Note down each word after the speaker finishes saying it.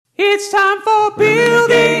It's time for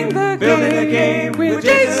Building the Game with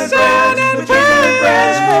Jason and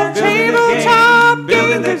Friends. Tabletop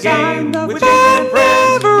game design, the fun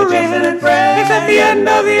never ends. It's at the end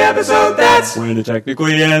of the episode, that's when it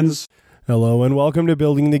technically ends. Hello and welcome to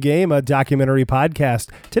Building the Game, a documentary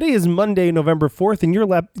podcast. Today is Monday, November 4th, and you're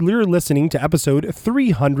listening to episode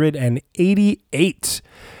 388.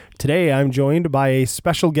 Today, I'm joined by a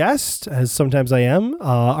special guest, as sometimes I am,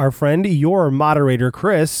 our friend, your moderator,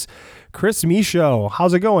 Chris Michaud.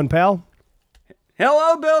 How's it going, pal?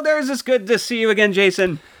 Hello, builders. It's good to see you again,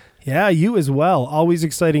 Jason. Yeah, you as well. Always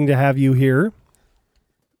exciting to have you here.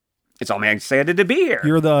 It's all excited to be here.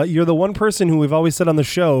 You're the one person who we've always said on the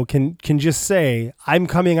show can just say, I'm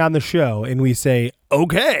coming on the show, and we say,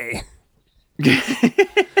 okay.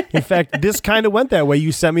 In fact, this kind of went that way.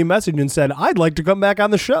 You sent me a message and said, I'd like to come back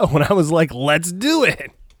on the show. And I was like, let's do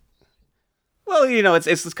it. Well, you know,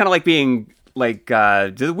 it's kind of like being like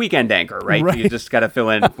the weekend anchor, right? You just got to fill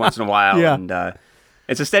in once in a while. Yeah. And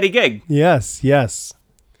it's a steady gig. Yes.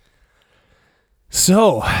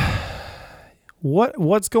 So,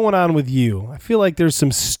 what's going on with you? I feel like there's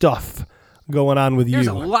some stuff going on with you. There's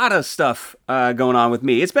a lot of stuff going on with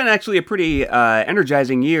me. It's been actually a pretty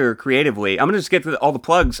energizing year creatively. I'm going to just get all the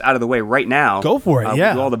plugs out of the way right now. Go for it, yeah.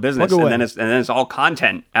 We'll do all the business, and then it's all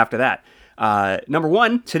content after that. Number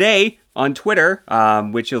one, today on Twitter,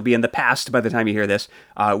 which will be in the past by the time you hear this,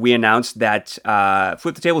 we announced that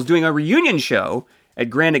Flip the Table is doing a reunion show at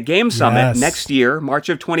Granite Game Summit next year, March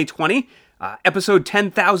of 2020. Episode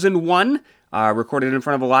 10,001. Recorded in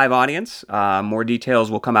front of a live audience. More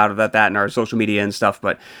details will come out of that in our social media and stuff,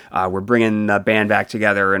 but we're bringing the band back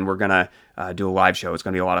together, and we're going to do a live show. It's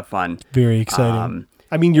going to be a lot of fun. Very exciting.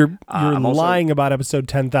 I mean, you're lying about episode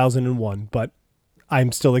 10,001, but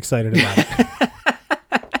I'm still excited about it.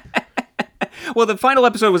 Well, the final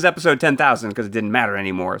episode was episode 10,000 because it didn't matter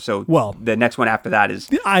anymore. So the next one after that is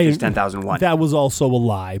 10,001. That was also a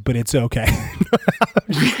lie, but it's okay.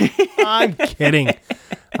 I'm kidding.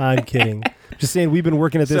 Just saying, we've been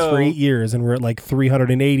working at this for 8 years, and we're at like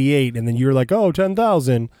 388, and then you're like,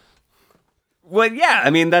 10,000. Well, yeah,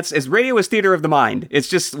 I mean, it's radio is theater of the mind. It's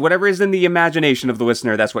just whatever is in the imagination of the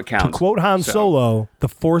listener, that's what counts. To quote Han Solo, the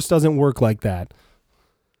Force doesn't work like that.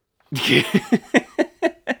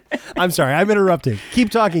 I'm sorry, I'm interrupting.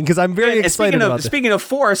 Keep talking, because I'm very excited about this. Speaking of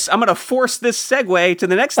Force, I'm going to force this segue to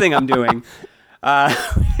the next thing I'm doing,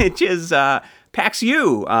 which is PAX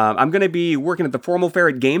U. I'm going to be working at the Formal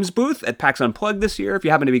Ferret Games booth at PAX Unplugged this year, if you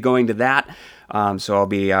happen to be going to that. So I'll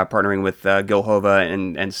be partnering with Gil Hova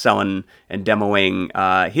and selling and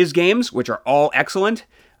demoing his games, which are all excellent.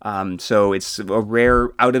 So it's a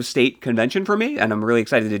rare out-of-state convention for me, and I'm really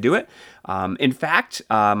excited to do it. In fact,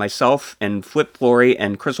 myself and Flip Flory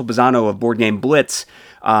and Crystal Pisano of Board Game Blitz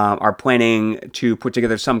are planning to put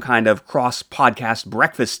together some kind of cross-podcast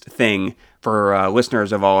breakfast thing for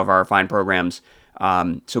listeners of all of our fine programs.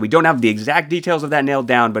 So we don't have the exact details of that nailed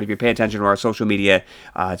down, but if you pay attention to our social media,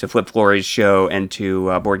 to Flip Flory's show and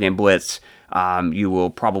to Board Game Blitz, you will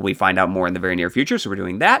probably find out more in the very near future. So we're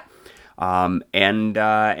doing that. And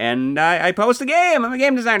I post a game. I'm a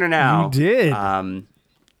game designer now. You did.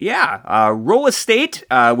 Roll Estate,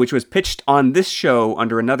 which was pitched on this show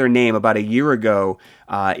under another name about a year ago,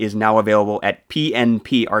 is now available at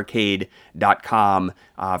pnparcade.com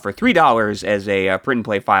for $3 as a print and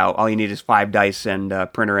play file. All you need is 5 dice and a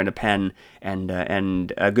printer and a pen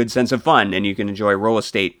and a good sense of fun, and you can enjoy Roll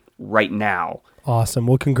Estate right now. Awesome.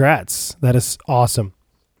 Well, congrats. That is awesome.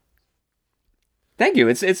 Thank you.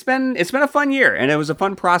 It's been a fun year, and it was a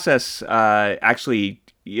fun process. Actually,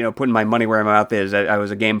 putting my money where my mouth is. I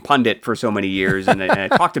was a game pundit for so many years, and I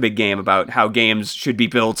talked a big game about how games should be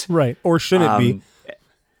built, right, or shouldn't be,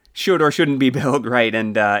 should or shouldn't be built, right?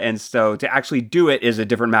 And so to actually do it is a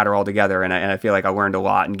different matter altogether. And I feel like I learned a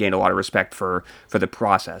lot and gained a lot of respect for the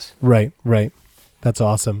process. Right. That's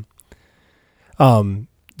awesome.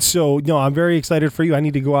 So, I'm very excited for you. I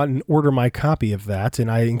need to go out and order my copy of that,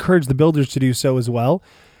 and I encourage the builders to do so as well.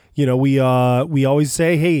 We always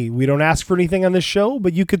say, hey, we don't ask for anything on this show,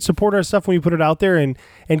 but you could support our stuff when we put it out there. And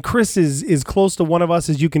Chris is close to one of us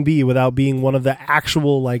as you can be without being one of the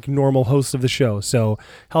actual normal hosts of the show. So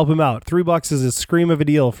help him out. $3 is a scream of a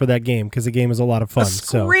deal for that game, because the game is a lot of fun.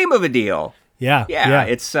 Scream of a deal. Yeah.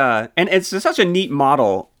 It's and it's such a neat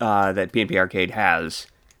model that PNP Arcade has.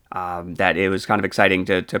 That it was kind of exciting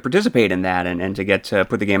to participate in that and to get to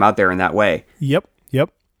put the game out there in that way. Yep.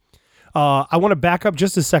 I want to back up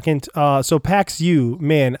just a second. So PAX U,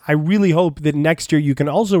 man, I really hope that next year you can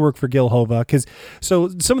also work for Gil Hova, because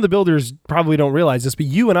some of the builders probably don't realize this, but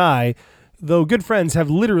you and I, though good friends, have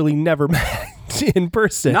literally never met. in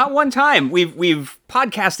person. Not one time. We've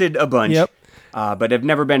podcasted a bunch. Yep. But have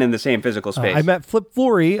never been in the same physical space. I met Flip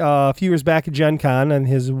Flory a few years back at Gen Con and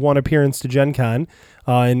his one appearance to Gen Con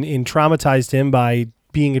and traumatized him by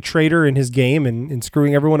being a traitor in his game and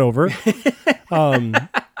screwing everyone over.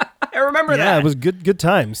 I remember that. Yeah, it was good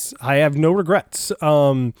times. I have no regrets.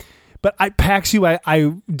 But PAX U,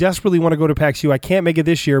 I desperately want to go to PAX U. I can't make it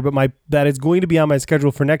this year, but that is going to be on my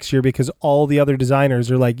schedule for next year because all the other designers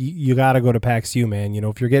are like, you got to go to PAX U, man. You know,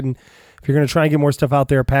 if you're going to try and get more stuff out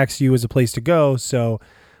there, PAX U is a place to go. So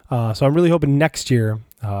I'm really hoping next year.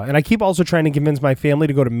 And I keep also trying to convince my family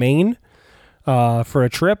to go to Maine for a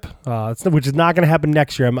trip, which is not going to happen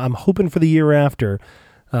next year. I'm hoping for the year after.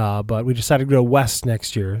 But we decided to go west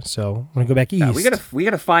next year, so I'm gonna go back east. We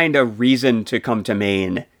gotta find a reason to come to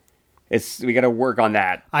Maine. We gotta work on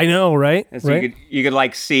that. I know, right? So right? You could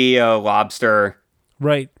like see a lobster.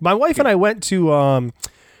 Right. My wife and I went to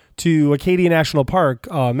Acadia National Park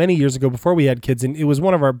many years ago before we had kids, and it was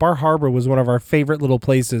Bar Harbor was one of our favorite little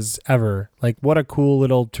places ever. Like, what a cool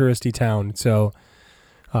little touristy town. So.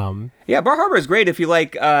 Yeah, Bar Harbor is great if you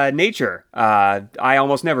like nature. I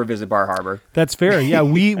almost never visit Bar Harbor. That's fair. Yeah,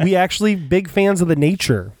 we actually big fans of the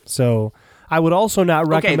nature. So I would also not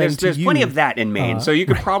recommend there's plenty of that in Maine, so you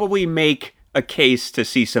could probably make a case to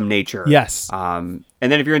see some nature. Yes. And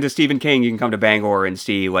then if you're into Stephen King, you can come to Bangor and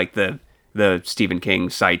see like the Stephen King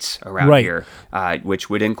sites around here, which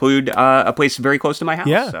would include a place very close to my house.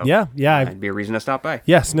 Yeah, so, yeah. It'd be a reason to stop by.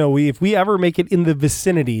 Yes, no, if we ever make it in the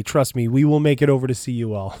vicinity, trust me, we will make it over to see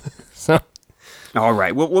you all. So, all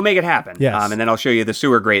right, we'll make it happen. Yes. And then I'll show you the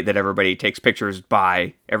sewer grate that everybody takes pictures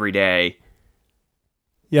by every day.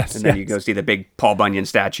 Yes. And then you go see the big Paul Bunyan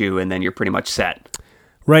statue, and then you're pretty much set.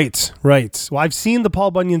 Right. Well, I've seen the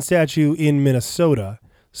Paul Bunyan statue in Minnesota.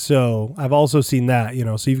 So I've also seen that,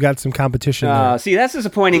 so you've got some competition there. See, that's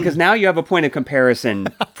disappointing because now you have a point of comparison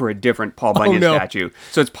for a different Paul Bunyan statue.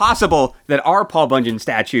 So it's possible that our Paul Bunyan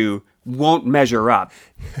statue won't measure up.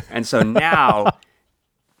 And so now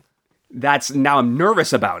I'm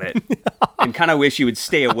nervous about it and kind of wish you would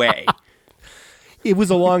stay away. It was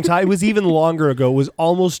a long time. It was even longer ago. It was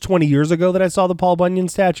almost 20 years ago that I saw the Paul Bunyan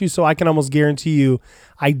statue. So I can almost guarantee you,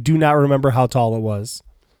 I do not remember how tall it was.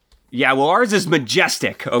 Yeah, well, ours is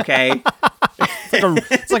majestic, okay?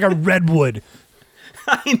 It's like a redwood.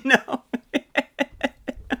 I know.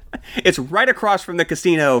 It's right across from the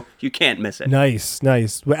casino. You can't miss it. Nice.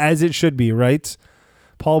 As it should be, right?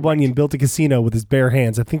 Paul Bunyan built a casino with his bare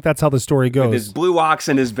hands. I think that's how the story goes. With his blue ox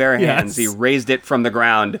in his bare hands, he raised it from the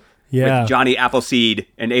ground with Johnny Appleseed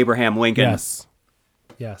and Abraham Lincoln.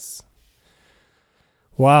 Yes.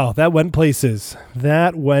 Wow, that went places.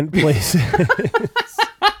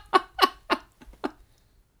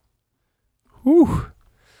 Whew.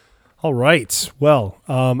 All right. Well,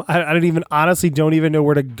 I don't even know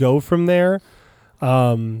where to go from there.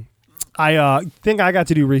 I think I got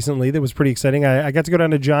to do recently that was pretty exciting. I got to go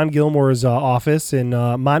down to John Gilmore's office in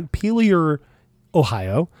Montpelier,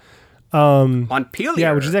 Ohio. Montpelier?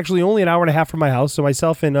 Yeah, which is actually only an hour and a half from my house. So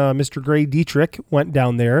myself and Mr. Gray Dietrich went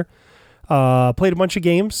down there. Played a bunch of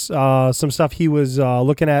games, some stuff he was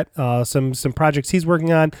looking at, some projects he's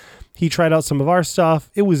working on. He tried out some of our stuff.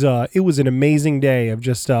 It was an amazing day of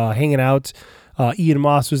just hanging out. Ian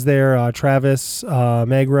Moss was there, Travis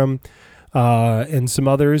Magram, and some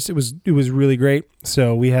others. It was really great.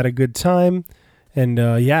 So we had a good time, and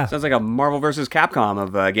sounds like a Marvel versus Capcom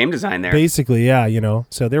of game design there. Basically, yeah,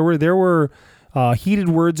 So there were heated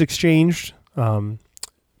words exchanged.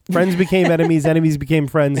 Friends became enemies, enemies became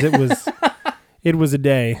friends. It was a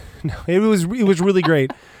day. It was really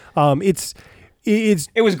great.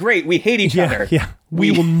 It was great. We hate each other. Yeah.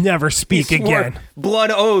 We will never speak again. Blood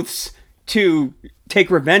oaths to take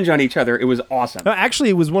revenge on each other. It was awesome. Actually,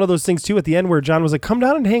 it was one of those things too at the end where John was like, "Come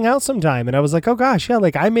down and hang out sometime," and I was like, "Oh gosh, yeah."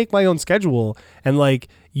 Like I make my own schedule, and like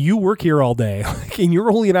you work here all day, and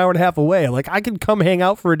you're only an hour and a half away. Like I can come hang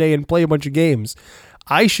out for a day and play a bunch of games.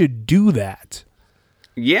 I should do that.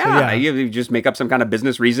 Yeah, you just make up some kind of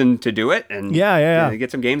business reason to do it, and get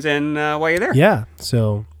some games in while you're there. Yeah.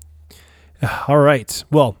 So, all right.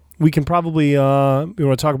 Well, we can probably. You want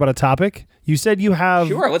to talk about a topic? You said you have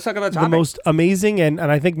let's talk about a topic. The most amazing and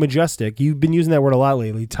I think majestic. You've been using that word a lot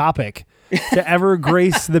lately. Topic to ever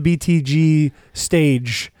grace the BTG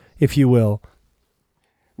stage, if you will.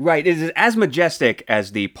 Right. It is as majestic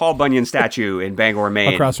as the Paul Bunyan statue in Bangor,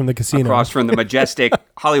 Maine. Across from the casino. Across from the majestic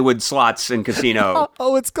Hollywood Slots and Casino.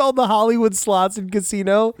 Oh, it's called the Hollywood Slots and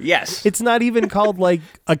Casino? Yes. It's not even called like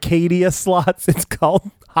Acadia Slots. It's called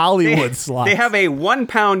Hollywood Slots. They have a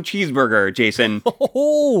 1-pound cheeseburger, Jason.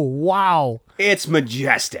 Oh, wow. It's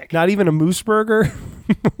majestic. Not even a moose burger?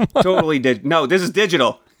 Totally did. No, this is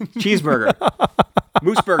digital. Cheeseburger.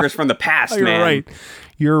 Moose burgers from the past, You're man. right.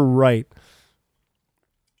 You're right.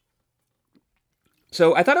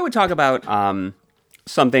 So I thought I would talk about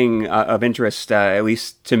something of interest, at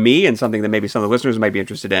least to me, and something that maybe some of the listeners might be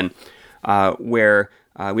interested in, where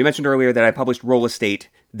we mentioned earlier that I published Roll Estate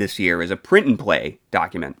this year as a print and play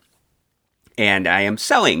document. And I am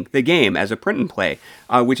selling the game as a print and play,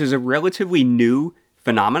 which is a relatively new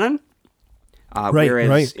phenomenon.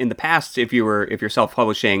 Whereas in the past, if you're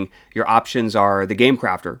self-publishing, your options are the Game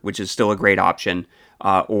Crafter, which is still a great option,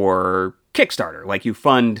 or Kickstarter. Like you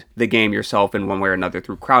fund the game yourself in one way or another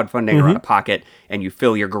through crowdfunding or out of pocket, and you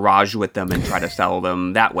fill your garage with them and try to sell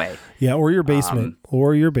them that way. Yeah, or your basement.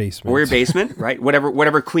 Or your basement, right?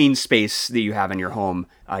 Whatever clean space that you have in your home,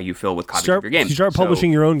 you fill with copies of your game. If you start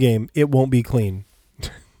publishing your own game, it won't be clean.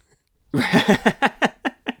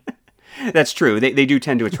 That's true. They do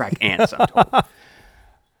tend to attract ants, I'm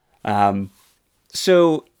told.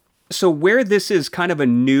 So where this is kind of a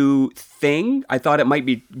new thing, I thought it might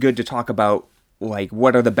be good to talk about, like,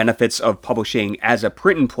 what are the benefits of publishing as a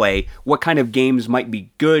print and play? What kind of games might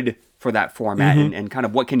be good for that format, and kind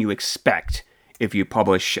of what can you expect if you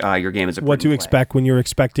publish your game as a print and play? What to expect when you're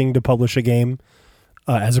expecting to publish a game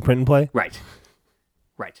as a print and play? Right.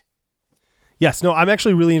 Yes, no, I'm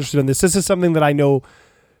actually really interested in this. This is something that I know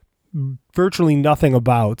virtually nothing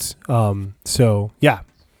about. So, yeah.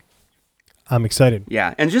 I'm excited.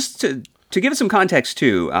 Yeah, and just to give it some context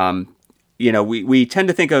too, we tend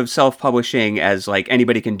to think of self-publishing as like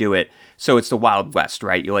anybody can do it, so it's the Wild West,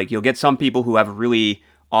 right? You'll get some people who have really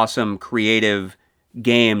awesome creative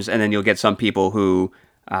games, and then you'll get some people who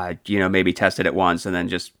maybe tested it once and then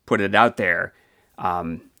just put it out there.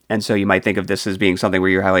 And so you might think of this as being something where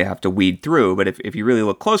you really have to weed through, but if you really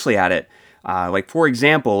look closely at it, like for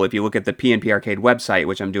example, if you look at the PNP Arcade website,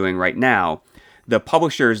 which I'm doing right now, the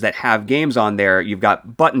publishers that have games on there, you've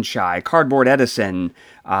got Button Shy, Cardboard Edison,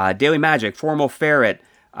 Daily Magic, Formal Ferret,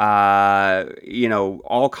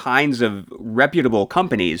 all kinds of reputable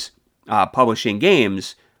companies publishing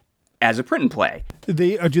games as a print and play. Do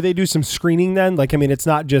they do some screening then? Like, I mean, it's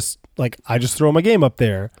not just like, I just throw my game up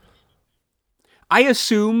there. I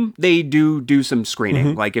assume they do some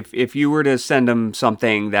screening. Like if you were to send them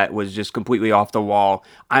something that was just completely off the wall,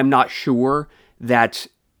 I'm not sure that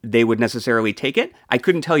they would necessarily take it. I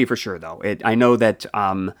couldn't tell you for sure, though. I know that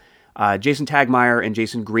Jason Tagmeyer and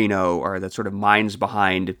Jason Greeno are the sort of minds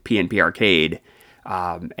behind PNP Arcade,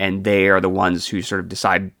 and they are the ones who sort of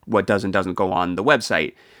decide what does and doesn't go on the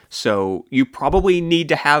website. So you probably need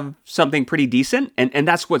to have something pretty decent, and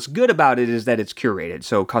that's what's good about it, is that it's curated.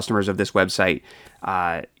 So customers of this website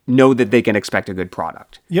know that they can expect a good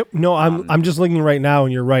product. Yep. No, I'm just looking right now,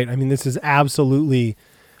 and you're right. I mean, this is absolutely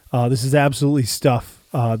stuff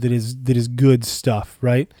that is good stuff,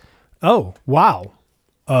 right? Oh, wow.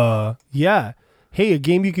 Yeah. Hey, a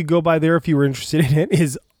game you could go buy there if you were interested in it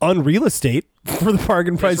is Unreal Estate for the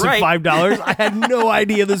bargain price of $5. I had no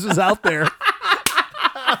idea this was out there.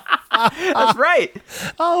 That's right.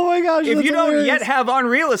 Oh my gosh. If you don't yet have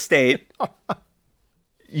Unreal Estate,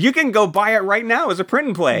 you can go buy it right now as a print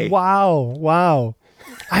and play. Wow.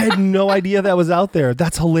 I had no idea that was out there.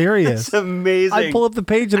 That's hilarious. It's amazing. I pull up the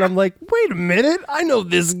page and I'm like, wait a minute, I know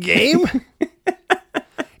this game.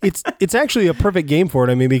 It's actually a perfect game for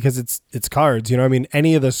it. I mean, because it's cards. I mean,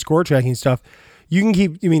 any of the score tracking stuff, you can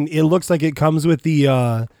keep. I mean, it looks like it comes with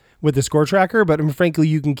the score tracker, but frankly,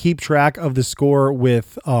 you can keep track of the score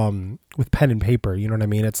with pen and paper. You know what I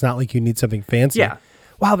mean? It's not like you need something fancy. Yeah.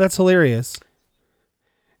 Wow, that's hilarious.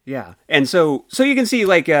 Yeah, and so you can see,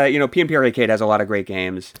 like, PNP Arcade has a lot of great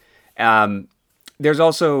games. There's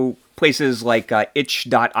also places like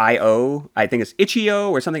itch.io. I think it's itch.io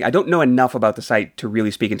or something. I don't know enough about the site to really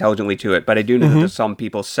speak intelligently to it, but I do know that some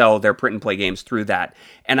people sell their print and play games through that.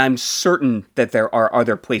 And I'm certain that there are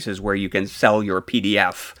other places where you can sell your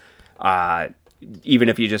PDF, even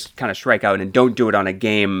if you just kind of strike out and don't do it on a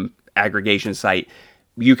game aggregation site.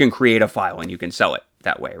 You can create a file and you can sell it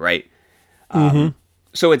that way, right?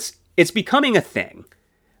 So it's becoming a thing.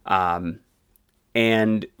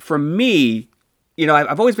 And for me,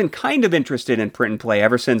 I've always been kind of interested in print and play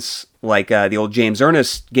ever since, like, the old James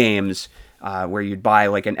Ernest games, where you'd buy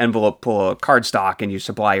like an envelope full of cardstock and you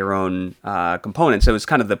supply your own components. So it's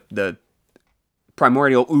kind of the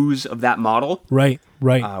primordial ooze of that model. Right.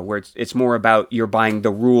 Where it's more about you're buying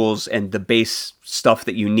the rules and the base stuff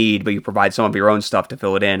that you need, but you provide some of your own stuff to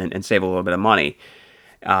fill it in and save a little bit of money.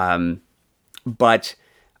 But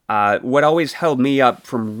what always held me up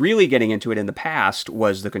from really getting into it in the past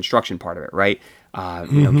was the construction part of it, right?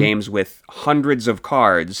 Games with hundreds of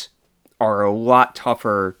cards are a lot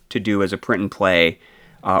tougher to do as a print and play,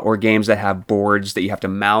 or games that have boards that you have to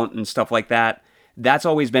mount and stuff like that. That's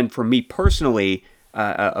always been, for me personally,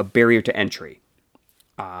 a barrier to entry.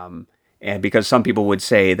 And because some people would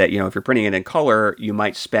say that, if you're printing it in color, you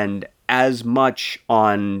might spend as much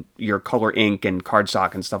on your color ink and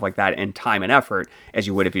cardstock and stuff like that and time and effort as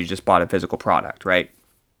you would if you just bought a physical product, right?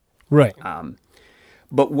 Right.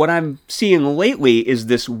 But what I'm seeing lately is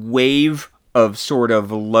this wave of sort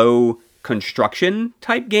of low construction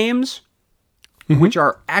type games, which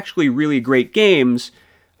are actually really great games,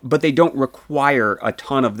 but they don't require a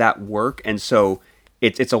ton of that work. And so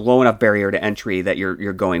it's a low enough barrier to entry that you're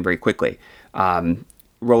going very quickly.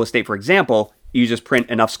 Roll Estate, for example, you just print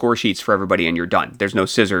enough score sheets for everybody and you're done. There's no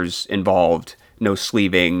scissors involved, no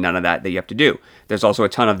sleeving, none of that you have to do. There's also a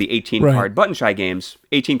ton of the 18-card button shy games.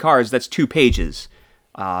 18 cards, that's 2 pages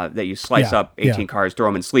that you slice up 18 cards, throw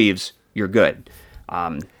them in sleeves, you're good.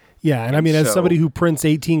 And I mean, as somebody who prints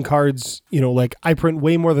 18 cards, like I print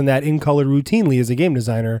way more than that in color routinely as a game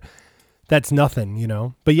designer. That's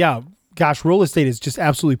nothing, But yeah, gosh, Roll Estate is just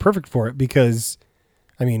absolutely perfect for it because,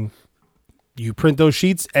 I mean, you print those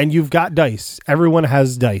sheets and you've got dice. Everyone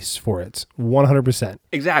has dice for it, 100%.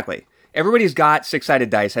 Exactly. Everybody's got 6-sided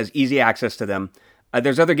dice, has easy access to them.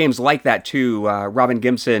 There's other games like that too. Robin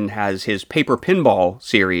Gimson has his Paper Pinball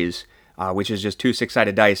series, which is just 2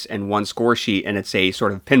 6-sided dice and 1 score sheet, and it's a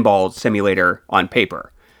sort of pinball simulator on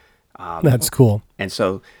paper. That's cool. And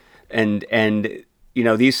so, and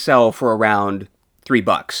these sell for around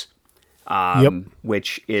 $3.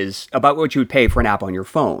 Which is about what you would pay for an app on your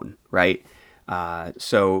phone, right?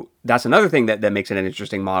 So that's another thing that makes it an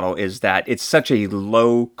interesting model is that it's such a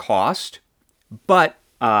low cost, but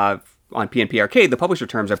on PNP Arcade, the publisher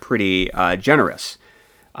terms are pretty generous.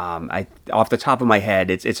 Off the top of my head,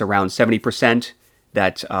 it's around 70%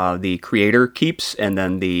 that the creator keeps, and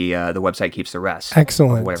then the website keeps the rest.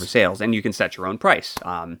 Excellent. Of whatever sales, and you can set your own price.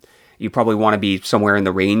 You probably want to be somewhere in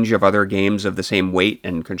the range of other games of the same weight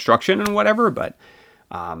and construction and whatever. But,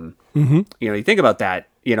 you think about that,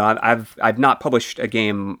 I've not published a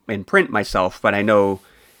game in print myself, but I know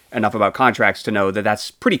enough about contracts to know that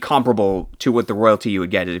that's pretty comparable to what the royalty you would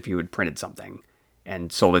get if you had printed something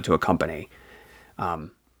and sold it to a company.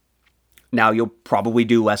 Now you'll probably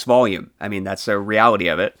do less volume. I mean, that's a reality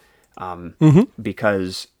of it.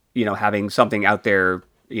 Because, having something out there,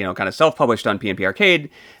 kind of self-published on PNP Arcade,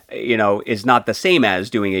 is not the same as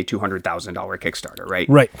doing a $200,000 Kickstarter, right?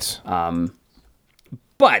 Right.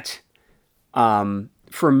 But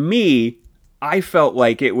for me, I felt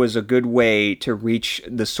like it was a good way to reach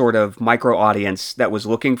the sort of micro audience that was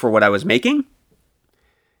looking for what I was making,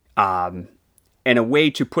 and a way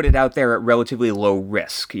to put it out there at relatively low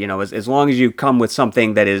risk. As long as you come with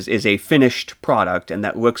something that is a finished product and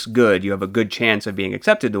that looks good, you have a good chance of being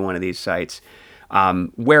accepted to one of these sites.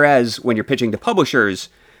 Whereas when you're pitching to publishers,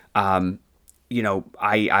 I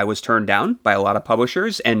was turned down by a lot of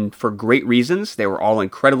publishers, and for great reasons. They were all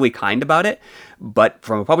incredibly kind about it. But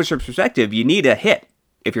from a publisher's perspective, you need a hit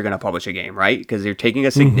if you're going to publish a game, right? Because you're taking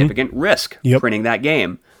a significant risk printing that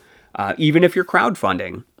game. Even if you're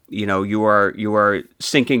crowdfunding, you are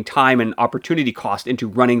sinking time and opportunity cost into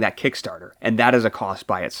running that Kickstarter, and that is a cost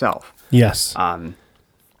by itself. Yes.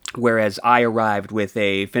 Whereas I arrived with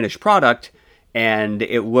a finished product, and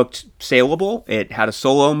it looked saleable. It had a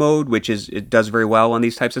solo mode, which it does very well on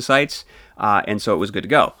these types of sites, and so it was good to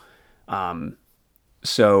go.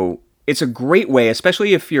 So it's a great way,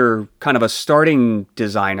 especially if you're kind of a starting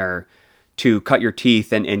designer, to cut your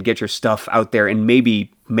teeth and get your stuff out there and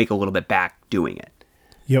maybe make a little bit back doing it.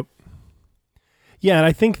 Yep. Yeah, and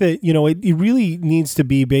I think that, it really needs to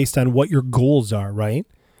be based on what your goals are, right?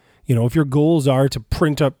 If your goals are to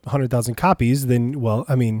print up 100,000 copies, then,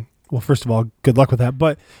 first of all, good luck with that.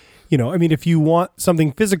 But, if you want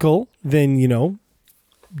something physical, then,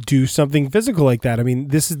 do something physical like that. I mean,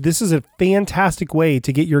 this is a fantastic way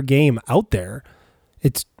to get your game out there.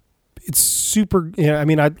 It's super,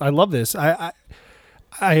 I love this. I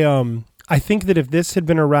think that if this had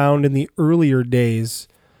been around in the earlier days,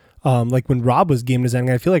 like when Rob was game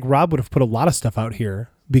designing, I feel like Rob would have put a lot of stuff out here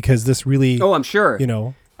because this really... Oh, I'm sure.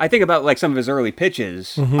 I think about like some of his early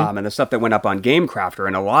pitches and the stuff that went up on GameCrafter,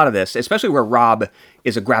 and a lot of this, especially where Rob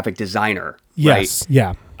is a graphic designer. Yes. Right?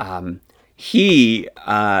 Yeah. He,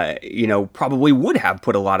 probably would have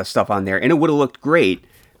put a lot of stuff on there, and it would have looked great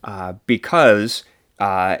because,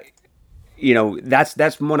 that's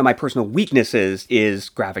one of my personal weaknesses is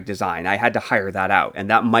graphic design. I had to hire that out, and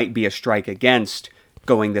that might be a strike against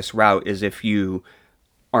going this route, is if you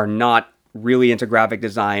are not really into graphic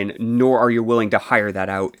design, nor are you willing to hire that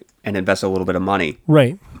out and invest a little bit of money.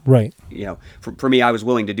 Right. Right. For me, I was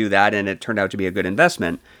willing to do that, and it turned out to be a good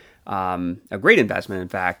investment, a great investment, in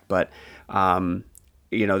fact. But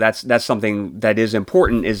that's something that is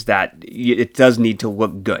important, is that it does need to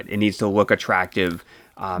look good. It needs to look attractive,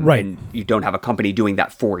 Right. and you don't have a company doing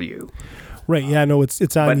that for you. Right. Yeah. No,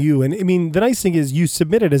 it's on you. And I mean, the nice thing is you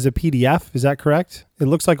submit it as a PDF. Is that correct? It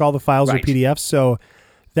looks like all the files are Right. PDFs. So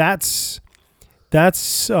that's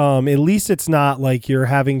at least it's not like you're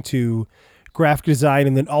having to graphic design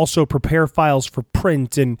and then also prepare files for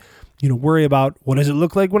print and, worry about what does it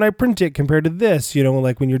look like when I print it compared to this,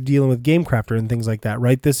 like when you're dealing with GameCrafter and things like that.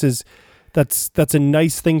 Right. That's a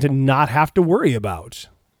nice thing to not have to worry about.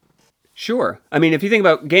 Sure. I mean, if you think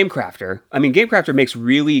about GameCrafter makes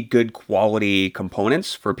really good quality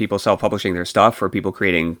components for people self-publishing their stuff, for people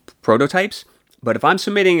creating prototypes. But if I'm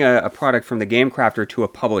submitting a product from the GameCrafter to a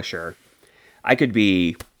publisher, I could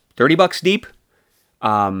be $30 deep,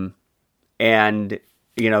 and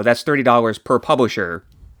that's $30 per publisher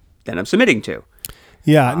that I'm submitting to.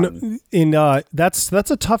 Yeah, that's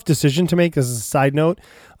a tough decision to make. As a side note,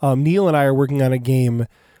 Neil and I are working on a game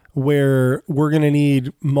where we're going to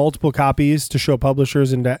need multiple copies to show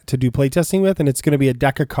publishers and to do playtesting with, and it's going to be a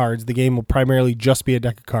deck of cards. The game will primarily just be a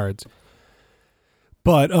deck of cards.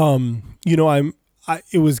 But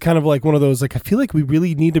it was kind of like one of those, like, I feel like we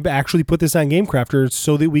really need to actually put this on GameCrafter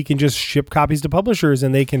so that we can just ship copies to publishers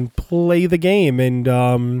and they can play the game.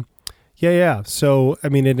 And yeah. So I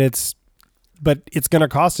mean, but it's going to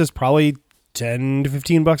cost us probably $10 to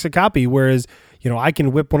 $15 a copy, whereas I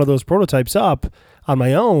can whip one of those prototypes up on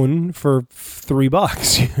my own for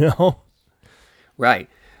 $3, Right.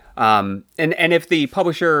 And if the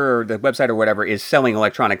publisher or the website or whatever is selling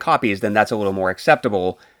electronic copies, then that's a little more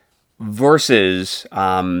acceptable versus,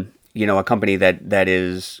 a company that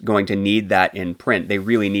is going to need that in print. They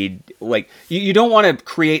really need, like, you don't want to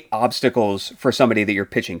create obstacles for somebody that you're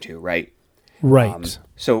pitching to, right? Right.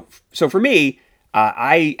 So for me,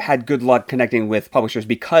 I had good luck connecting with publishers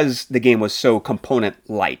because the game was so component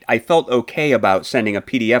light. I felt okay about sending a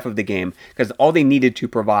PDF of the game because all they needed to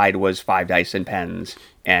provide was 5 dice and pens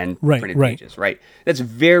and printed pages, right? That's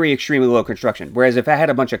very extremely low construction. Whereas if I had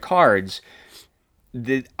a bunch of cards,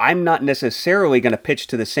 I'm not necessarily going to pitch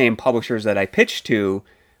to the same publishers that I pitched to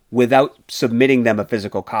without submitting them a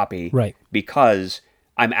physical copy, right? Because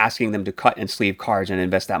I'm asking them to cut and sleeve cards and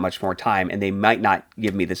invest that much more time, and they might not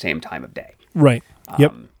give me the same time of day. Right.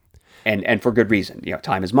 Yep. And for good reason.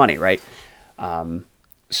 Time is money, right?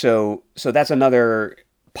 So that's another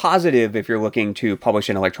positive if you're looking to publish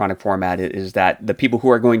in electronic format, is that the people who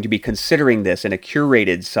are going to be considering this in a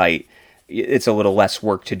curated site, it's a little less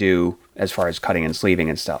work to do as far as cutting and sleeving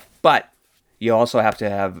and stuff. But you also have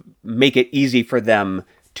to make it easy for them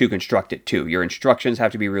to construct it too. Your instructions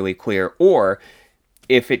have to be really clear, or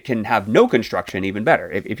if it can have no construction, even better.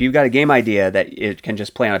 If you've got a game idea that it can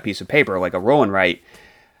just play on a piece of paper, like a roll and write,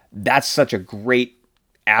 that's such a great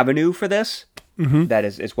avenue for this. Mm-hmm. That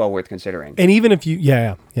is well worth considering. And even if you,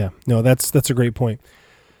 yeah. No, that's a great point.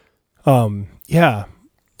 Yeah.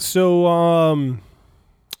 So,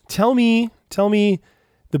 tell me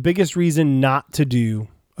the biggest reason not to do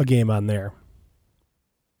a game on there.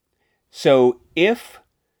 So if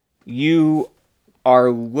you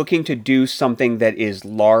are looking to do something that is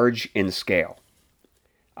large in scale,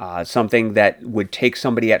 something that would take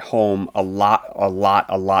somebody at home a lot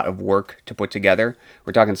of work to put together.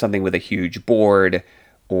 We're talking something with a huge board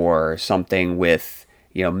or something with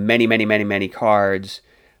many cards.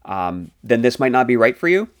 Then this might not be right for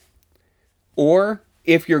you. Or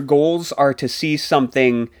if your goals are to see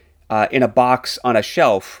something in a box on a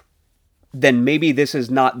shelf, then maybe this is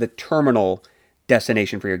not the terminal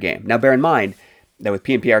destination for your game. Now, bear in mind that with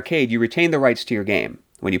P&P Arcade, you retain the rights to your game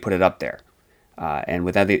when you put it up there. And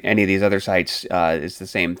with any of these other sites, it's the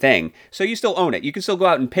same thing. So you still own it. You can still go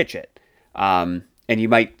out and pitch it. And you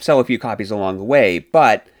might sell a few copies along the way.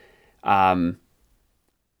 But I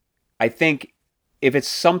think if it's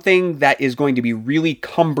something that is going to be really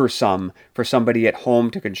cumbersome for somebody at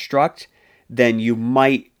home to construct, then you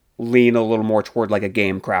might lean a little more toward like a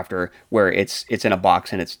GameCrafter where it's in a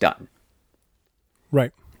box and it's done.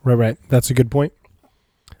 Right. That's a good point.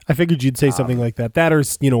 I figured you'd say something like that. That or,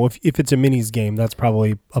 if it's a minis game, that's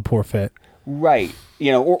probably a poor fit. Right.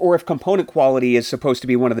 Or if component quality is supposed to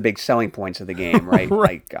be one of the big selling points of the game, right?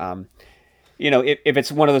 Right. Like, if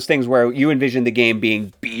it's one of those things where you envision the game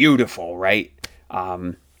being beautiful, right?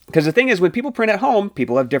 Because the thing is, when people print at home,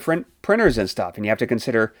 people have different printers and stuff, and you have to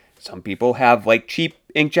consider some people have like cheap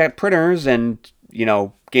inkjet printers, and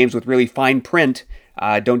games with really fine print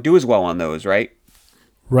don't do as well on those, right?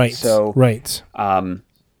 Right. So, right.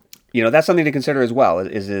 that's something to consider as well.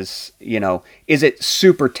 Is this, is it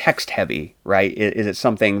super text heavy, right? Is it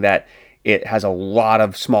something that it has a lot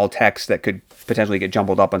of small text that could potentially get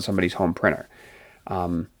jumbled up on somebody's home printer?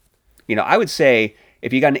 I would say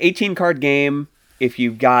if you got an 18 card game, if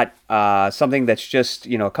you've got something that's just,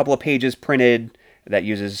 a couple of pages printed that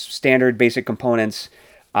uses standard basic components,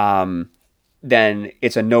 then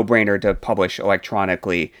it's a no-brainer to publish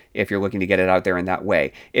electronically if you're looking to get it out there in that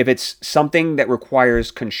way. If it's something that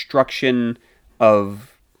requires construction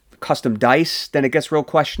of custom dice, then it gets real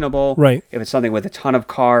questionable. Right. If it's something with a ton of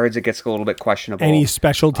cards, it gets a little bit questionable. Any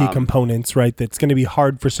specialty components, right, that's going to be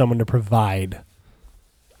hard for someone to provide.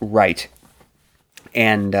 Right.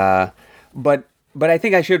 And, but I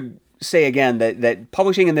think I should say again that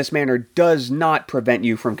publishing in this manner does not prevent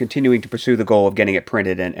you from continuing to pursue the goal of getting it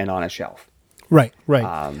printed and on a shelf. Right.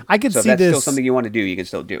 I could so see if that's this. still something you want to do, you can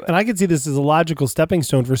still do it. And I could see this as a logical stepping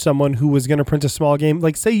stone for someone who was going to print a small game.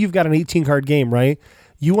 Like, say you've got an 18-card game, right?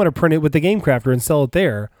 You want to print it with the Game Crafter and sell it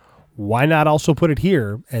there. Why not also put it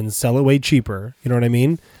here and sell it way cheaper? You know what I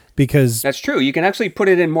mean? Because that's true. You can actually put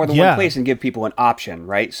it in more than one place and give people an option,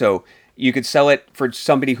 right? So you could sell it for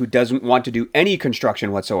somebody who doesn't want to do any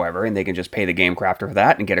construction whatsoever, and they can just pay the Game Crafter for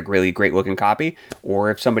that and get a really great looking copy.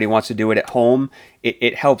 Or if somebody wants to do it at home,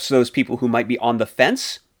 it helps those people who might be on the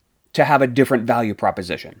fence to have a different value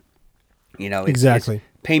proposition. It's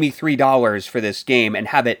pay me $3 for this game and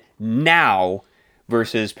have it now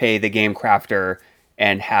versus pay the Game Crafter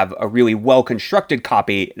and have a really well-constructed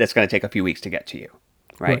copy that's going to take a few weeks to get to you,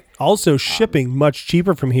 right? Also, shipping much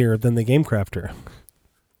cheaper from here than the Game Crafter.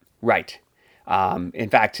 Right. In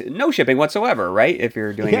fact, no shipping whatsoever, right? If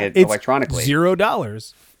you're doing it electronically.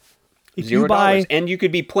 $0. If $0. You buy and you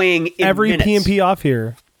could be playing in every minutes. PNP off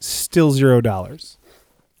here, still $0.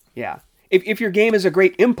 Yeah. If your game is a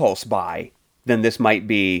great impulse buy, then this might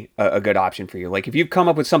be a good option for you. Like if you've come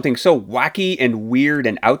up with something so wacky and weird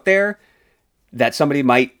and out there that somebody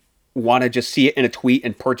might want to just see it in a tweet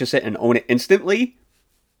and purchase it and own it instantly,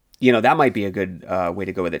 that might be a good way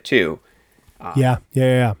to go with it too.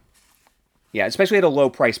 Yeah, especially at a low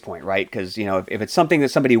price point, right? Because, if it's something that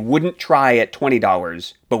somebody wouldn't try at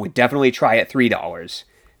 $20, but would definitely try at $3,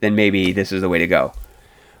 then maybe this is the way to go.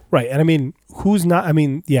 Right. And I mean,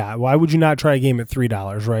 why would you not try a game at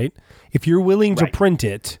 $3, right? If you're willing to print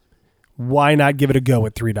it, why not give it a go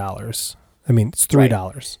at $3? I mean, it's $3.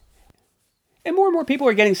 Right. And more people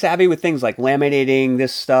are getting savvy with things like laminating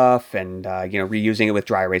this stuff and, reusing it with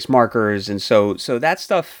dry erase markers. And so that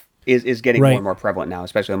stuff is getting more and more prevalent now,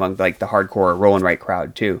 especially among like the hardcore roll and write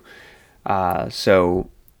crowd too. So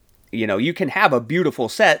you can have a beautiful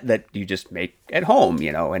set that you just make at home,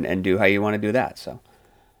 and do how you want to do that. So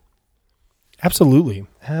absolutely.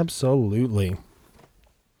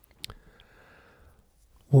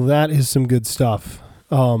 Well, that is some good stuff.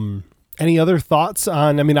 Any other thoughts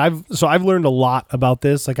on? I mean, I've learned a lot about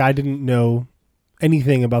this. Like, I didn't know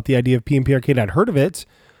anything about the idea of PNP Arcade. I'd heard of it.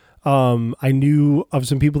 I knew of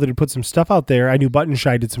some people that had put some stuff out there. I knew Button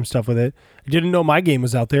Shy did some stuff with it. I didn't know my game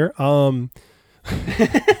was out there,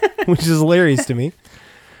 which is hilarious to me.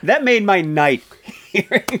 That made my night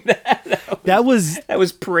hearing that. That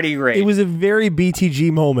was pretty great. It was a very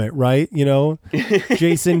BTG moment, right?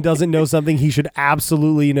 Jason doesn't know something he should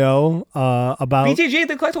absolutely know about. BTG,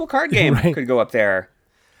 the collectible card game, could go up there.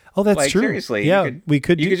 Oh, that's true. Seriously, yeah, you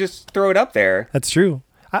could just throw it up there. That's true.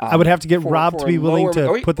 I would have to get Rob to be willing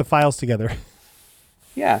to put the files together.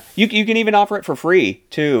 Yeah. You can even offer it for free,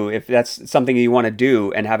 too, if that's something you want to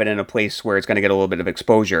do and have it in a place where it's going to get a little bit of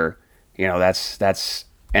exposure. That's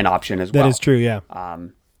an option as well. That is true, yeah.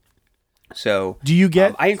 So do you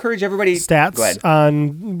get I encourage everybody stats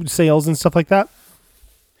on sales and stuff like that?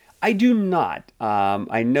 I do not.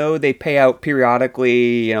 I know they pay out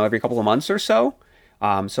periodically, every couple of months or so.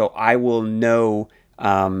 So I will know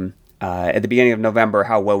at the beginning of November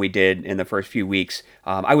how well we did in the first few weeks.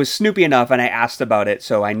 I was snoopy enough and I asked about it,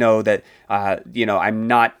 so I know that I'm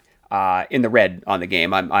not in the red on the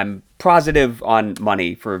game. I'm positive on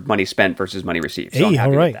money for money spent versus money received. So I'm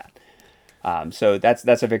happy with that. So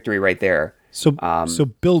that's a victory right there. So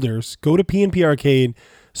builders, go to PNP Arcade,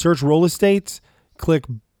 search Roll Estates, click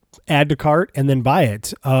add to cart, and then buy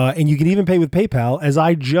it. And you can even pay with PayPal, as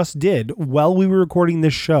I just did while we were recording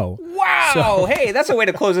this show. Wow! Hey, that's a way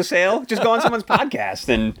to close a sale. Just go on someone's podcast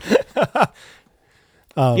and.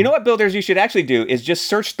 You know what, builders, you should actually do is just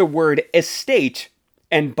search the word estate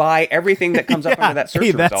and buy everything that comes up under that search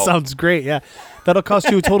result. That sounds great. Yeah, that'll cost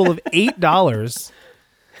you a total of $8.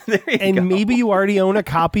 And maybe you already own a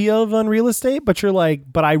copy of Unreal Estate, but you're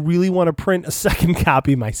like, but I really want to print a second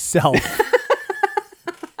copy myself.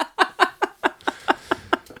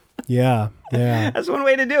 Yeah. That's one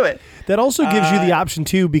way to do it. That also gives you the option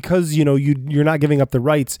too, because you're not giving up the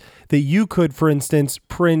rights, that you could, for instance,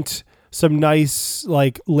 print some nice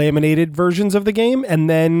like laminated versions of the game and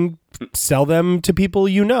then sell them to people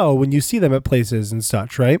when you see them at places and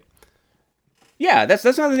such, right? Yeah, that's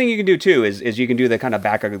another thing you can do too. Is you can do the kind of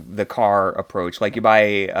back of the car approach. Like you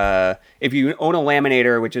buy, if you own a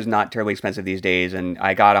laminator, which is not terribly expensive these days, and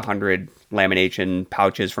I got 100 lamination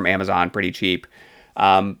pouches from Amazon pretty cheap.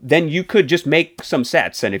 Then you could just make some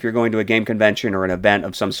sets, and if you're going to a game convention or an event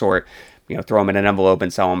of some sort, throw them in an envelope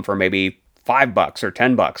and sell them for maybe $5 or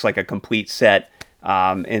 $10, like a complete set,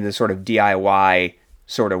 in the sort of DIY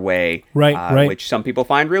sort of way, right. Which some people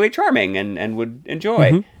find really charming and would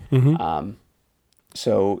enjoy.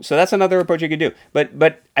 So that's another approach you could do.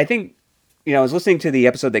 But I think, I was listening to the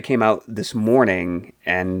episode that came out this morning,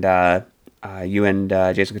 and you and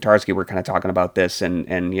Jason Kotarski were kind of talking about this, and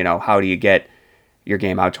how do you get your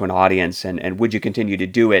game out to an audience, and would you continue to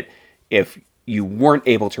do it if you weren't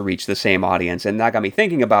able to reach the same audience? And that got me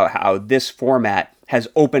thinking about how this format has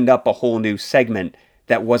opened up a whole new segment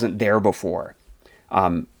that wasn't there before.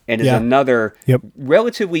 And is another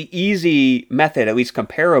relatively easy method, at least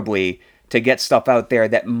comparably, to get stuff out there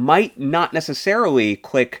that might not necessarily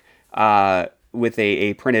click with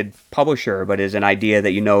a printed publisher, but is an idea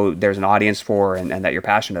that there's an audience for and that you're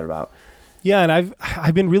passionate about. Yeah, and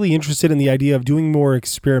I've been really interested in the idea of doing more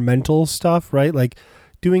experimental stuff, right? Like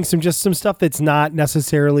doing some stuff that's not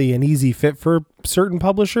necessarily an easy fit for certain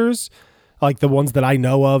publishers, like the ones that I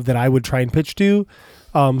know of that I would try and pitch to.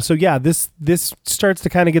 So yeah, this starts to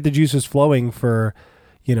kind of get the juices flowing for,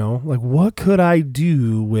 like what could I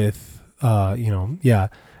do with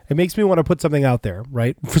it makes me want to put something out there,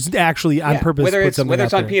 right? Actually on purpose. Whether it's on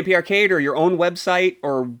PNP Arcade or your own website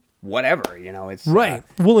or whatever, it's right.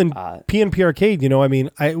 Well, in PNP Arcade,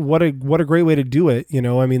 what a great way to do it.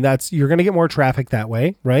 That's, you're going to get more traffic that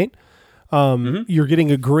way, right? You're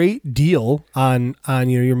getting a great deal on,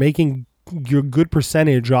 you're making your good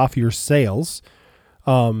percentage off your sales.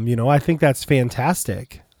 I think that's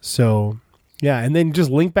fantastic. So yeah, and then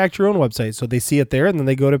just link back to your own website so they see it there, and then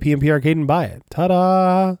they go to PNP Arcade and buy it.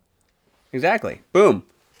 Ta-da! Exactly. Boom.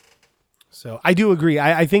 So I do agree.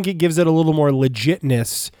 I think it gives it a little more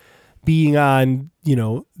legitness being on,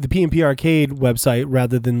 the PNP Arcade website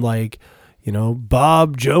rather than like,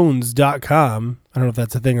 bobjones.com. I don't know if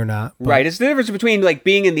that's a thing or not. But. Right. It's the difference between like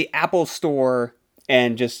being in the Apple Store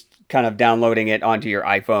and just kind of downloading it onto your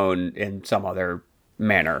iPhone in some other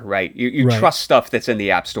manner, right? You right. Trust stuff that's in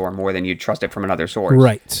the App Store more than you trust it from another source.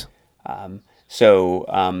 Right. So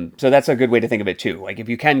that's a good way to think of it too. Like if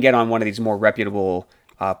you can get on one of these more reputable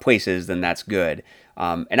places, then that's good.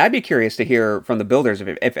 And I'd be curious to hear from the builders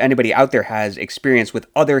if anybody out there has experience with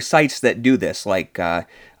other sites that do this, like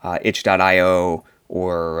itch.io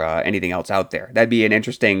or anything else out there. That'd be an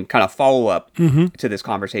interesting kind of follow-up to this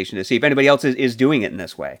conversation to see if anybody else is doing it in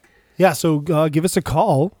this way. Yeah, so give us a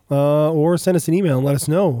call or send us an email and let us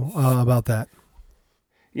know about that.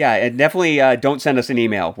 Yeah, and definitely don't send us an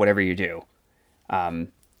email, whatever you do.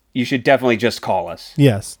 You should definitely just call us.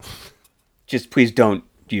 Yes. Just please don't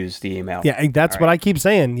use the email. Yeah, that's what I keep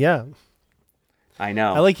saying. Yeah. I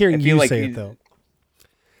know. I like hearing you say it, though.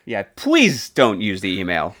 Yeah, please don't use the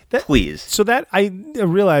email. Please. So that I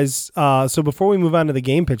realize, so before we move on to the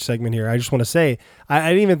game pitch segment here, I just want to say, I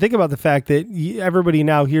didn't even think about the fact that everybody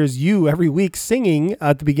now hears you every week singing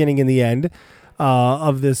at the beginning and the end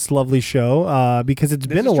of this lovely show because it's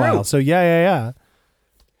been a while. True. So yeah.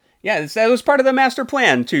 Yeah, that was part of the master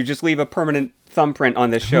plan to just leave a permanent thumbprint on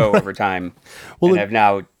this show over time. And I've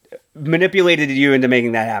now manipulated you into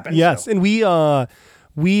making that happen. Yes, so. And we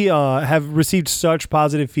have received such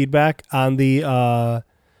positive feedback on the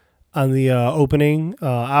opening.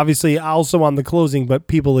 Obviously, also on the closing, but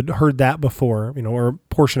people had heard that before, or a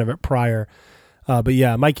portion of it prior. But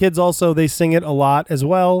yeah, my kids also, they sing it a lot as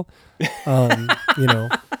well.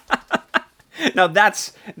 Now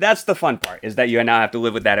that's the fun part, is that you now have to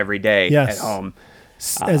live with that every day at home.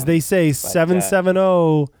 As they say,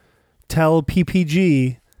 770 tell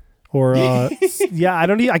PPG. Or,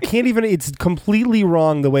 I can't even, it's completely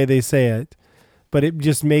wrong the way they say it, but it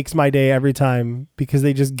just makes my day every time because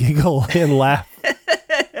they just giggle and laugh.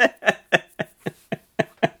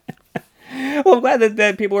 Well, I'm glad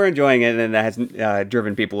that people are enjoying it and that hasn't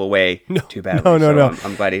driven people away too badly. No.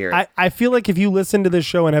 I'm glad to hear it. I feel like if you listen to this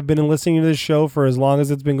show and have been listening to this show for as long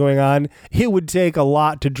as it's been going on, it would take a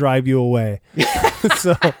lot to drive you away.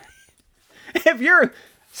 So if you're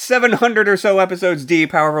 700 or so episodes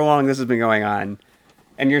deep, however long this has been going on,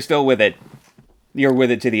 and you're still with it, you're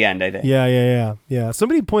with it to the end, I think. Yeah.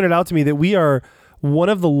 Somebody pointed out to me that we are one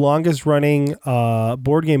of the longest running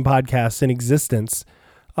board game podcasts in existence.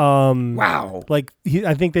 Wow. Like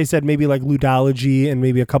I think they said maybe like Ludology and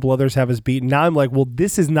maybe a couple others have us beaten. Now I'm like, well,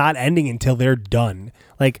 this is not ending until they're done.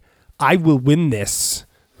 Like, I will win this.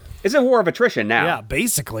 It's a war of attrition now. Yeah,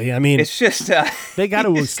 basically. I mean, it's just they got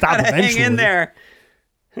to stop eventually. Hang in there.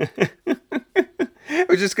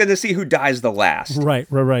 We're just going to see who dies the last. Right.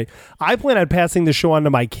 I plan on passing the show on to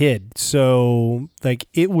my kid, so like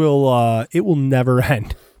it will never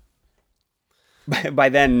end. By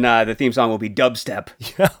then, the theme song will be dubstep.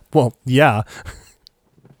 Yeah. Well, yeah.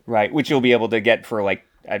 Right, which you'll be able to get for like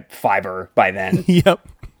a $5 by then. Yep.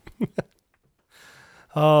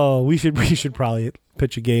 Oh, we should probably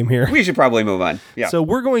pitch a game here. We should probably move on. Yeah. So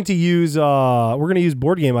we're going to use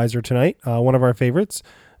Board Gameizer tonight, one of our favorites.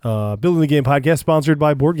 Building the Game podcast, sponsored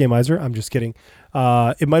by Board Gameizer. I'm just kidding.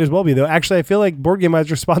 It might as well be though. Actually, I feel like Board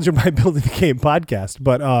Gameizer is sponsored by Building the Game podcast.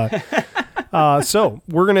 But so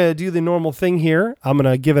we're gonna do the normal thing here. I'm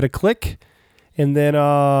gonna give it a click, and then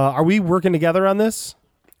are we working together on this,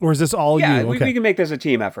 or is this all you? Yeah, Okay. we can make this a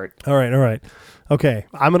team effort. All right. Okay,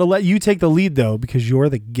 I'm gonna let you take the lead though because you're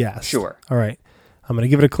the guest. Sure. All right. I'm gonna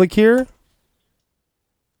give it a click here.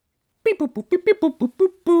 Beep, boop, boop, beep, beep, boop, boop, boop,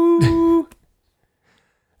 boo.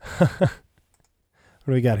 What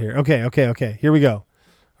do we got here? Okay. Here we go.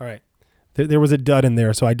 All right. There was a dud in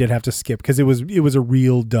there, so I did have to skip because it was a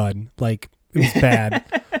real dud. Like, it was bad.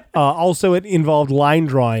 Also, it involved line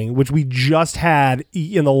drawing, which we just had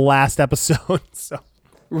in the last episode. So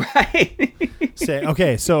Right.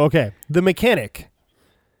 okay. The mechanic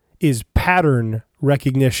is pattern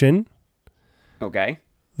recognition. Okay.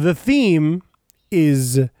 The theme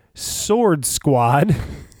is Sword Squad,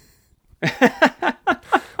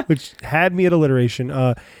 which had me at alliteration.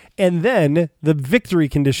 And then the victory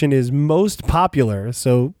condition is most popular.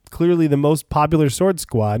 So clearly the most popular Sword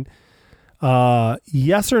Squad.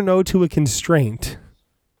 Yes or no to a constraint?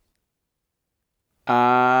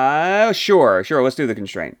 Sure. Let's do the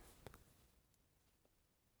constraint.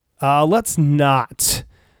 Let's not.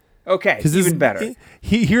 Okay, even better.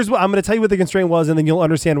 Here's what I'm going to tell you what the constraint was, and then you'll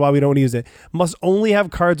understand why we don't use it. Must only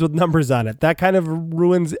have cards with numbers on it. That kind of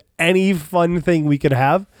ruins any fun thing we could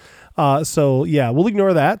have. So yeah, we'll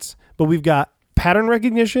ignore that. But we've got pattern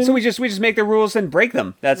recognition. So we just make the rules and break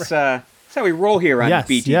them. That's how we roll here on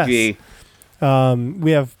BTG. Yes.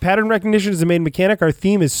 We have pattern recognition as the main mechanic. Our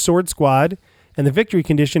theme is Sword Squad, and the victory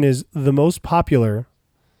condition is the most popular.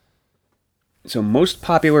 So most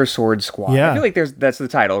popular Sword Squad. Yeah. I feel like that's the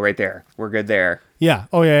title right there. We're good there. Yeah.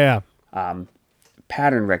 Oh yeah.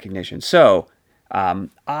 Pattern recognition. So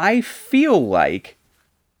I feel like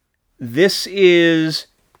this is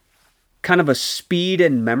kind of a speed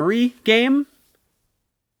and memory game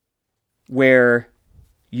where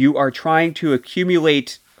you are trying to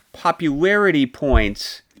accumulate popularity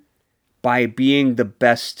points by being the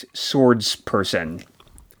best swords person.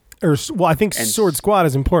 I think Sword Squad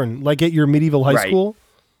is important. Like at your medieval high school.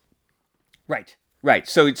 Right.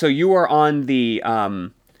 So you are on the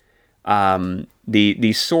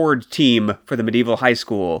sword team for the medieval high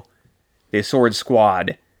school, the Sword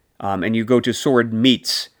Squad, and you go to sword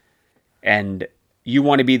meets, and you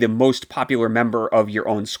want to be the most popular member of your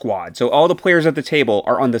own squad. So all the players at the table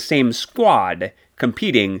are on the same squad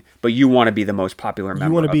competing, but you want to be the most popular member.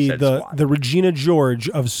 You want to be squad. the Regina George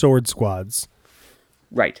of sword squads.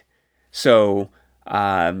 Right. So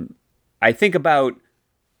I think about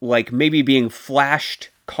like maybe being flashed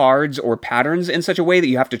cards or patterns in such a way that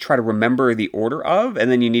you have to try to remember the order of,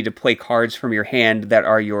 and then you need to play cards from your hand that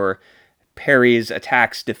are your parries,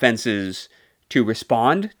 attacks, defenses to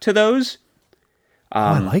respond to those.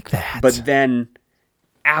 I like that. But then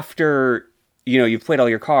after you've played all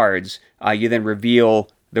your cards, you then reveal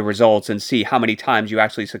the results and see how many times you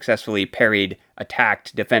actually successfully parried,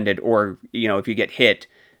 attacked, defended, or if you get hit,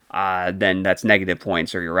 then that's negative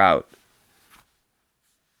points or you're out.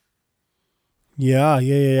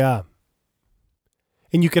 Yeah.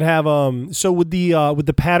 And you could have so would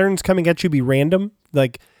the patterns coming at you be random,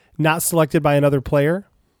 like not selected by another player?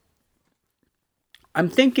 I'm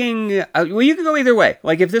thinking, you could go either way.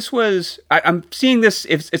 Like if this was, I'm seeing this,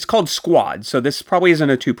 if it's called Squad, so this probably isn't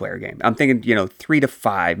a 2-player game. I'm thinking, 3 to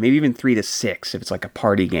 5, maybe even 3 to 6 if it's like a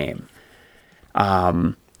party game.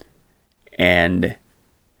 Or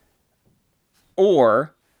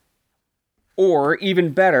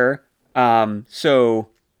even better, so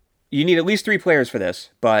you need at least 3 players for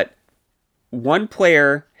this, but one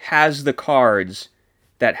player has the cards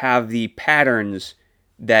that have the patterns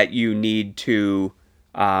that you need to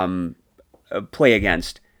play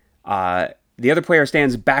against. The other player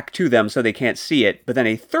stands back to them so they can't see it, but then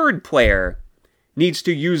a third player needs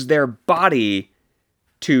to use their body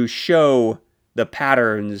to show the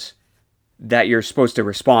patterns that you're supposed to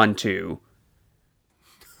respond to.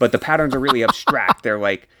 But the patterns are really abstract. They're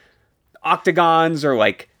like octagons or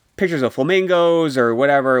like pictures of flamingos or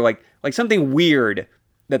whatever, like something weird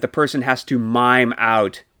that the person has to mime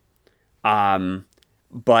out.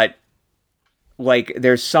 But like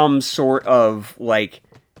there's some sort of like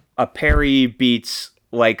a parry beats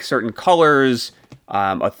like certain colors,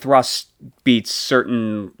 a thrust beats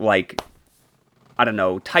certain like, I don't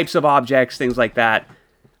know, types of objects, things like that.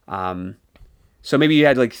 So maybe you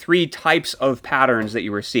had like 3 types of patterns that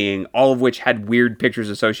you were seeing, all of which had weird pictures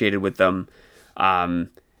associated with them. And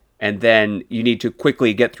then you need to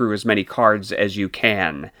quickly get through as many cards as you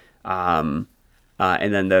can. And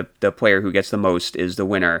then the player who gets the most is the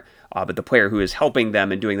winner. But the player who is helping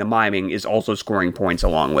them and doing the miming is also scoring points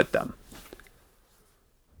along with them.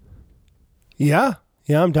 Yeah,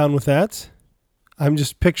 I'm down with that. I'm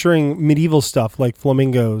just picturing medieval stuff like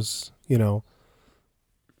flamingos,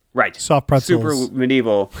 Right. Soft pretzels. Super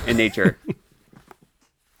medieval in nature.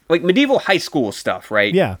 Like medieval high school stuff,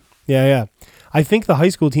 right? Yeah. I think the high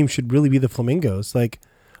school team should really be the flamingos. Like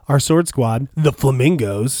our sword squad, the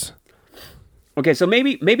flamingos. Okay, so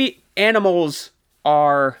maybe animals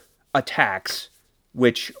are attacks,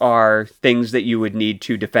 which are things that you would need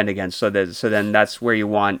to defend against. So then that's where you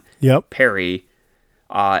want parry.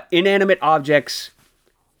 Inanimate objects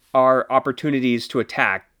are opportunities to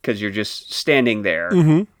attack because you're just standing there.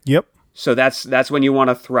 Mm-hmm. Yep. So that's when you want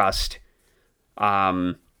to thrust.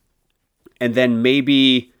 And then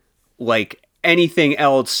maybe like anything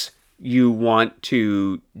else you want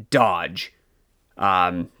to dodge.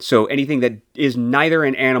 So anything that is neither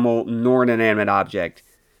an animal nor an inanimate object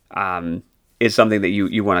is something that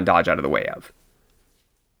you want to dodge out of the way of.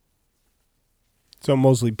 So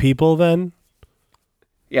mostly people then?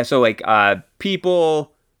 Yeah, so like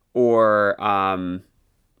people or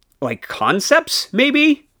like concepts,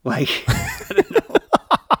 maybe? Like, I don't know.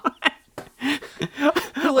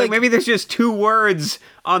 like maybe there's just 2 words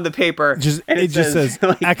on the paper. It just says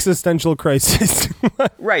like, existential crisis.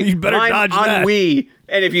 Right. You better dodge that. Ennui.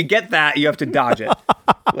 And if you get that, you have to dodge it.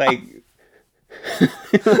 Like...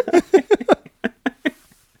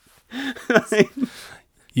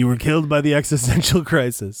 You were killed by the existential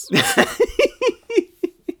crisis.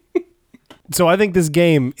 So I think this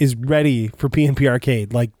game is ready for PNP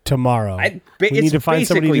Arcade like tomorrow. We need to find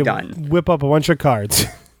somebody to whip up a bunch of cards.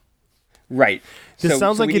 Right. This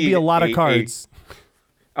sounds like it'd be a lot of cards.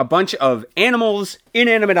 A bunch of animals,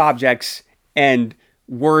 inanimate objects, and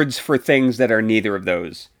words for things that are neither of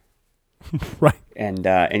those. Right. And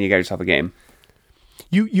you got yourself a game.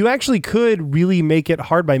 You actually could really make it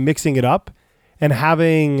hard by mixing it up and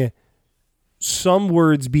having some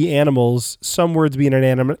words be animals, some words be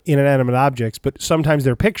inanimate objects, but sometimes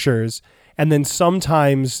they're pictures, and then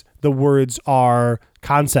sometimes the words are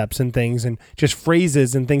concepts and things and just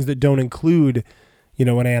phrases and things that don't include,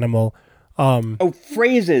 an animal.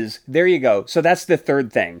 Phrases. There you go. So that's the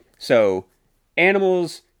third thing. So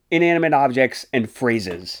animals, inanimate objects, and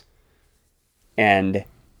phrases. And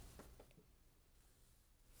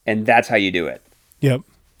that's how you do it. Yep.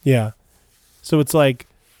 Yeah. So it's like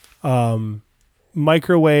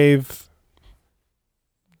microwave,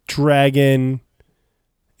 dragon,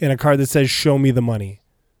 and a card that says "Show me the money."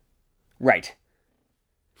 Right.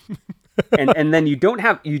 and then you don't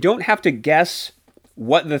have to guess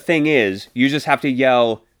what the thing is. You just have to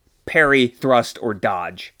yell parry, thrust, or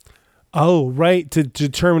dodge. Oh, right. To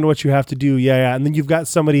determine what you have to do. Yeah. And then you've got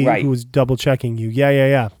somebody who's double checking you.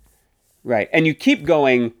 Yeah. Right. And you keep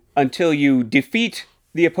going until you defeat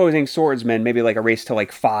the opposing swordsman, maybe like a race to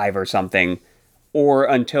like 5 or something, or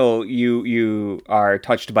until you are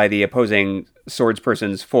touched by the opposing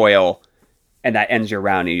swordsperson's foil, and that ends your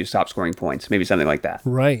round and you stop scoring points. Maybe something like that.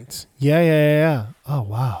 Right. Yeah. Oh,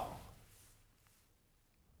 wow.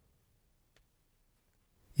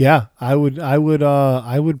 Yeah, I would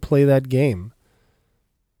play that game.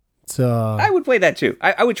 I would play that too.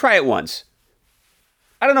 I would try it once.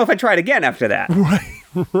 I don't know if I'd try it again after that.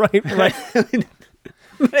 Right.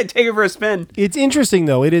 But I'd take it for a spin. It's interesting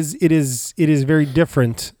though. It is very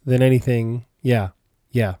different than anything. Yeah.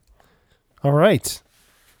 All right.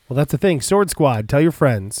 Well, that's the thing. Sword Squad. Tell your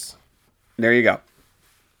friends. There you go.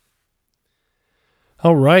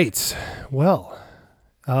 All right. Well,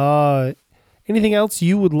 anything else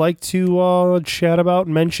you would like to chat about,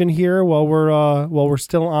 mention here while we're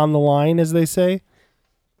still on the line, as they say?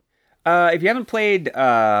 If you haven't played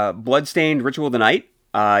Bloodstained Ritual of the Night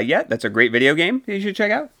yet, that's a great video game that you should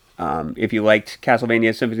check out. If you liked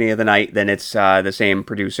Castlevania Symphony of the Night, then it's the same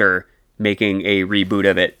producer making a reboot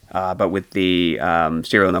of it, but with the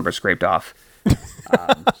serial number scraped off.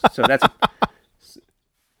 So that's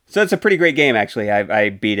a pretty great game, actually. I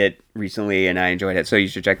beat it recently and I enjoyed it, so you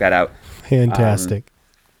should check that out. Fantastic.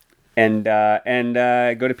 And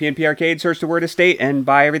go to PNP Arcade, search the word estate, and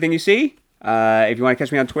buy everything you see. If you want to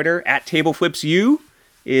catch me on Twitter, @TableFlipsU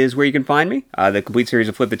is where you can find me. The complete series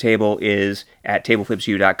of Flip the Table is at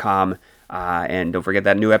tableflipsu.com. And don't forget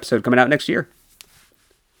that new episode coming out next year.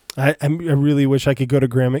 I really wish I could go to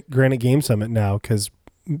Granite Game Summit now because,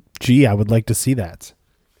 gee, I would like to see that.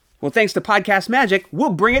 Well, thanks to Podcast Magic,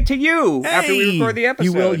 we'll bring it to you after we record the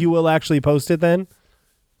episode. You will actually post it then?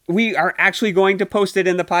 We are actually going to post it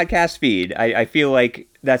in the podcast feed. I feel like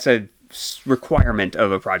that's a requirement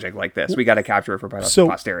of a project like this. We got to capture it for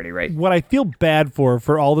posterity, right? What I feel bad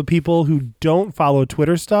for all the people who don't follow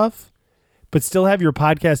Twitter stuff, but still have your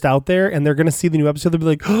podcast out there, and they're going to see the new episode, they'll be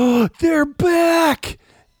like, oh, they're back!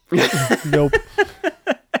 Nope.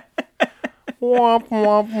 Womp,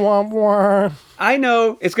 womp, womp, womp. I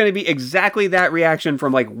know it's going to be exactly that reaction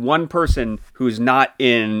from like one person who's not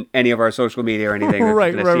in any of our social media or anything.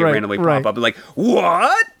 Right, going to see it randomly pop up and like,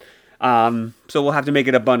 what? So we'll have to make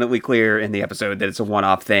it abundantly clear in the episode that it's a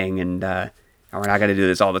one-off thing, and we're not going to do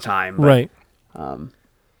this all the time. But, right.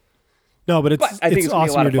 No, but I think it's going to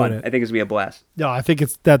be a lot of fun. It. I think it's going to be a blast. No, I think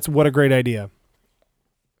that's what a great idea.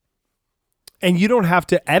 And you don't have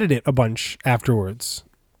to edit it a bunch afterwards.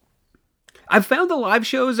 I've found the live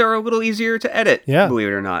shows are a little easier to edit, believe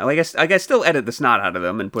it or not. Like I still edit the snot out of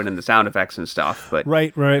them and put in the sound effects and stuff. But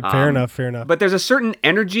right. Fair enough. But there's a certain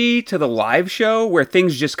energy to the live show where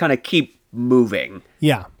things just kind of keep moving.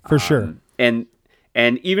 Yeah, for sure. And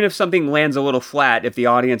even if something lands a little flat, if the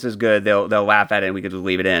audience is good, they'll laugh at it and we could just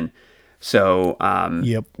leave it in. So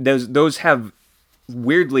those have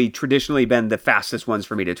weirdly traditionally been the fastest ones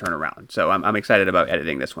for me to turn around. So I'm excited about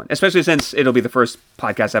editing this one, especially since it'll be the first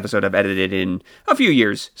podcast episode I've edited in a few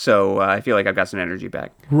years. So I feel like I've got some energy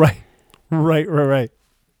back. Right.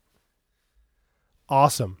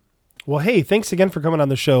 Awesome. Well, hey, thanks again for coming on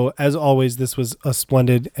the show. As always, this was a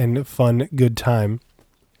splendid and fun, good time.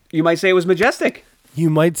 You might say it was majestic. You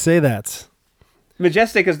might say that.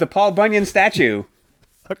 Majestic as the Paul Bunyan statue.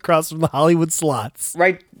 Across from the Hollywood Slots.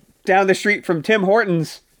 Right down the street from Tim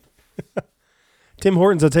Hortons. Tim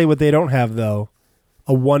Hortons, I'll tell you what they don't have, though.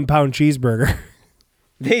 A 1 pound cheeseburger.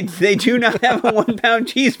 They do not have a 1 pound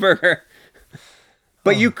cheeseburger.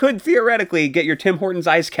 But you could theoretically get your Tim Hortons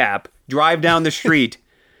ice cap, drive down the street,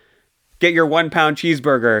 get your 1 pound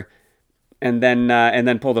cheeseburger, and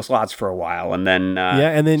then pull the slots for a while, and then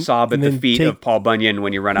sob at the feet of Paul Bunyan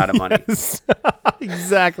when you run out of money. Yes.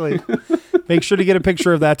 Exactly. Make sure to get a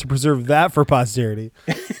picture of that to preserve that for posterity.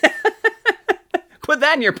 Put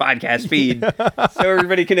that in your podcast feed so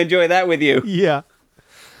everybody can enjoy that with you. Yeah.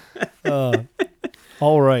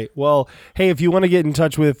 All right. Well, hey, if you want to get in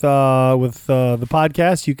touch with the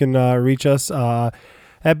podcast, you can reach us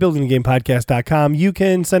at buildingthegamepodcast.com. You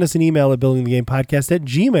can send us an email at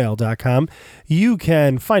buildingthegamepodcast@gmail.com. You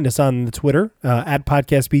can find us on the Twitter at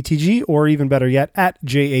podcastbtg, or even better yet, at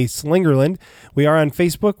JA Slingerland. We are on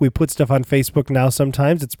Facebook. We put stuff on Facebook now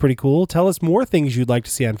sometimes. It's pretty cool. Tell us more things you'd like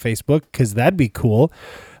to see on Facebook, because that'd be cool.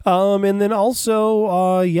 And then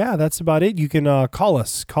also, that's about it. You can call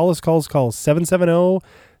us. Call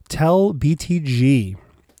 770-TELL-BTG.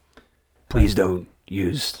 Please don't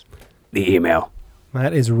use the email.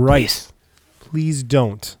 That is right. Please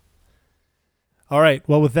don't. All right.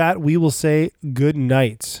 Well, with that, we will say good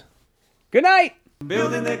night. Good night.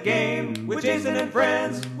 Building the game with Jason and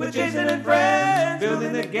friends. With Jason and friends.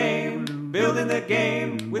 Building the game. Building the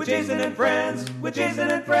game with Jason and friends. With Jason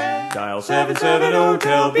and friends. Dial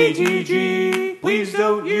 770-TELL-BTG. Please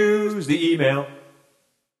don't use the email.